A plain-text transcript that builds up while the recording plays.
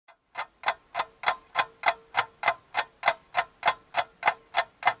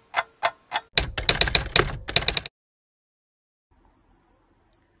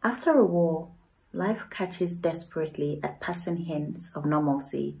After a war, life catches desperately at passing hints of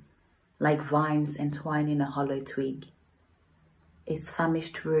normalcy, like vines entwining a hollow twig. Its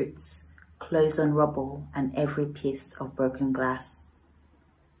famished roots close on rubble and every piece of broken glass.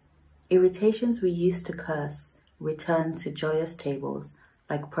 Irritations we used to curse return to joyous tables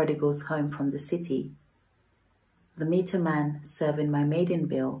like prodigals home from the city. The meter man serving my maiden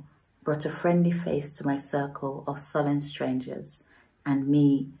bill brought a friendly face to my circle of sullen strangers, and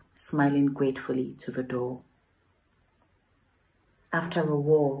me smiling gratefully to the door. After a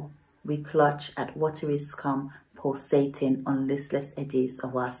war, we clutch at watery scum pulsating on listless eddies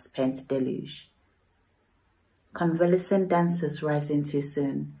of our spent deluge. Convalescent dancers rising too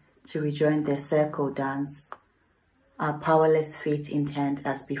soon to rejoin their circle dance, our powerless feet intent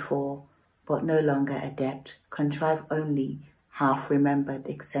as before, but no longer adept, contrive only half-remembered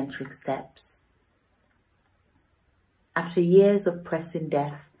eccentric steps. After years of pressing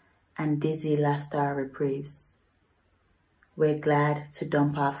death and dizzy last-hour reprieves, we're glad to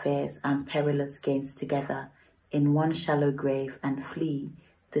dump our fears and perilous gains together in one shallow grave and flee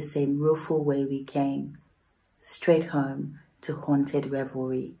the same rueful way we came, straight home to haunted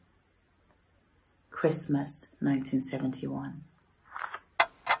revelry. Christmas, 1971.